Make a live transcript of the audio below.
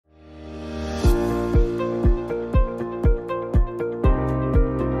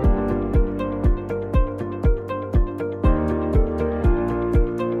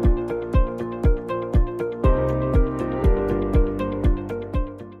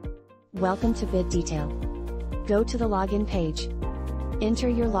Welcome to BidDetail. Go to the login page. Enter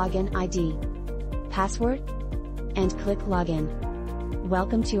your login ID, password, and click Login.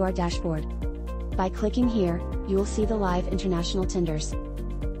 Welcome to our dashboard. By clicking here, you will see the live international tenders.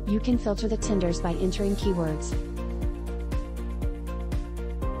 You can filter the tenders by entering keywords.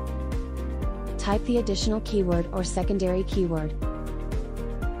 Type the additional keyword or secondary keyword,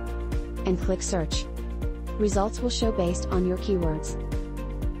 and click Search. Results will show based on your keywords.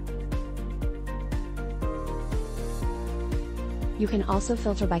 You can also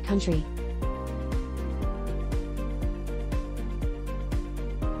filter by country.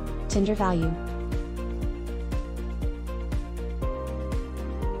 Tender value.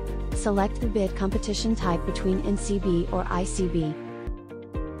 Select the bid competition type between NCB or ICB.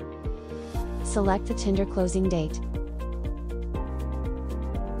 Select the tender closing date.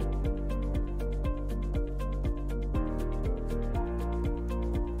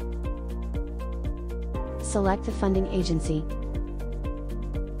 Select the funding agency.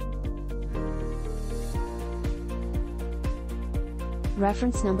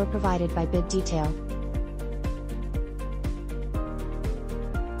 Reference number provided by BidDetail.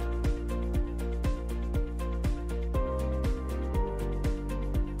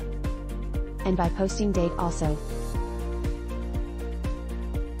 And by posting date also.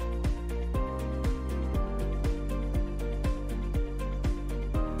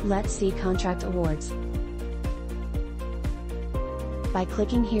 Let's see contract awards. By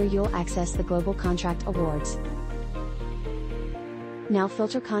clicking here you'll access the Global Contract Awards. Now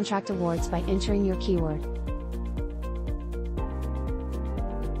filter contract awards by entering your keyword.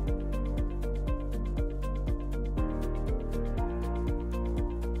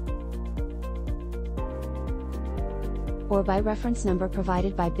 Or by reference number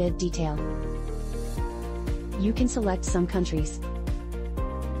provided by BidDetail. You can select some countries.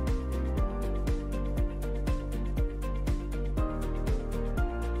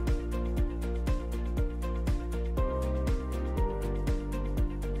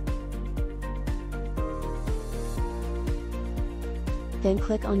 Then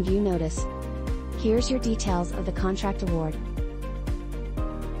click on View Notice. Here's your details of the contract award.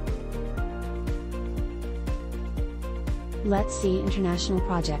 Let's see international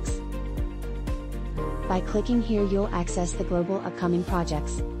projects. By clicking here you'll access the global upcoming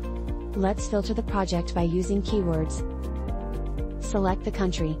projects. Let's filter the project by using keywords. Select the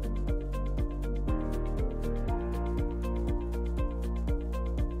country.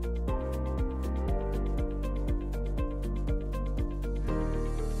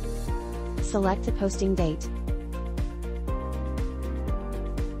 Select the posting date.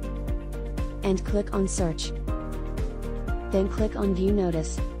 And click on Search. Then click on View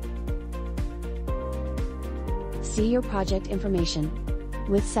Notice. See your project information,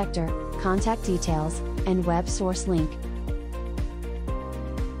 with sector, contact details, and web source link.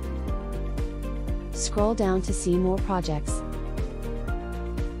 Scroll down to see more projects.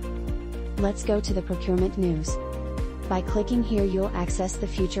 Let's go to the procurement news. By clicking here you'll access the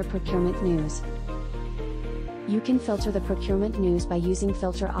future procurement news. You can filter the procurement news by using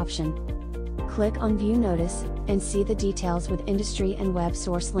filter option. Click on View Notice, and see the details with industry and web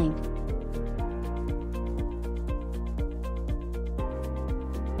source link.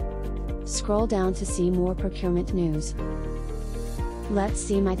 Scroll down to see more procurement news. Let's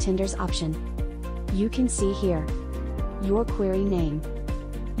see My Tenders option. You can see here your query name,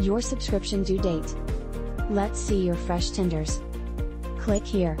 your subscription due date. Let's see your fresh tenders. Click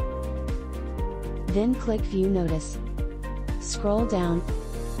here. Then click View Notice. Scroll down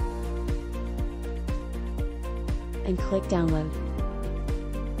and click Download.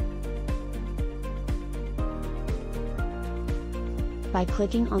 By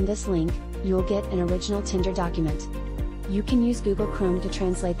clicking on this link, you'll get an original tender document. You can use Google Chrome to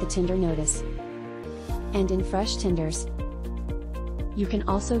translate the tender notice. And in Fresh Tenders, you can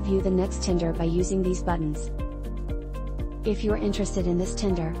also view the next tender by using these buttons. If you're interested in this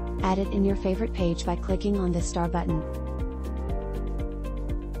tender, add it in your favorite page by clicking on the star button.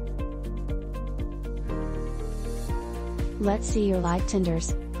 Let's see your live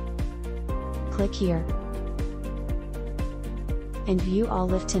tenders. Click here. And view all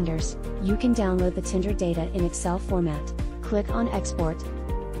live tenders. You can download the tender data in Excel format. Click on Export.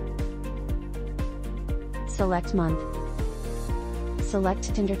 Select month.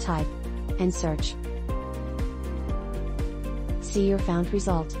 Select tender type, and search. See your found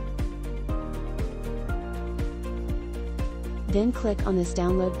result. Then click on this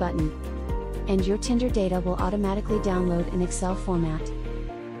download button. And your tender data will automatically download in Excel format.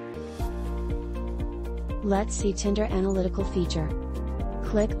 Let's see tender analytical feature.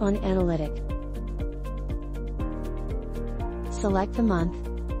 Click on Analytic. Select the month,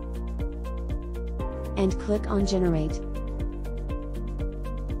 and click on Generate.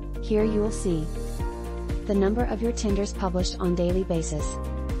 Here you will see the number of your tenders published on daily basis,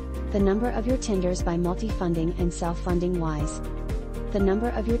 the number of your tenders by multi-funding and self-funding wise, the number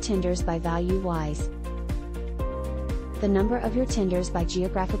of your tenders by value wise, the number of your tenders by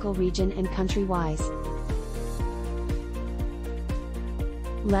geographical region and country wise.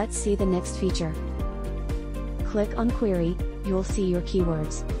 Let's see the next feature. Click on Query, you'll see your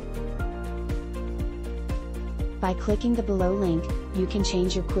keywords. By clicking the below link, you can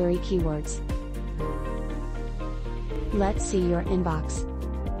change your query keywords. Let's see your inbox.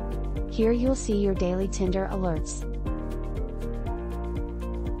 Here you'll see your daily tender alerts.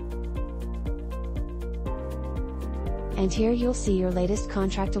 And here you'll see your latest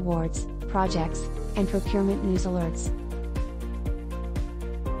contract awards, projects, and procurement news alerts.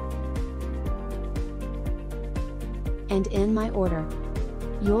 And in My Order,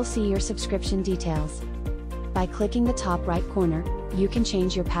 you'll see your subscription details. By clicking the top right corner, you can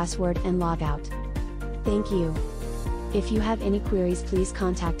change your password and log out. Thank you. If you have any queries, please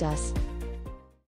contact us.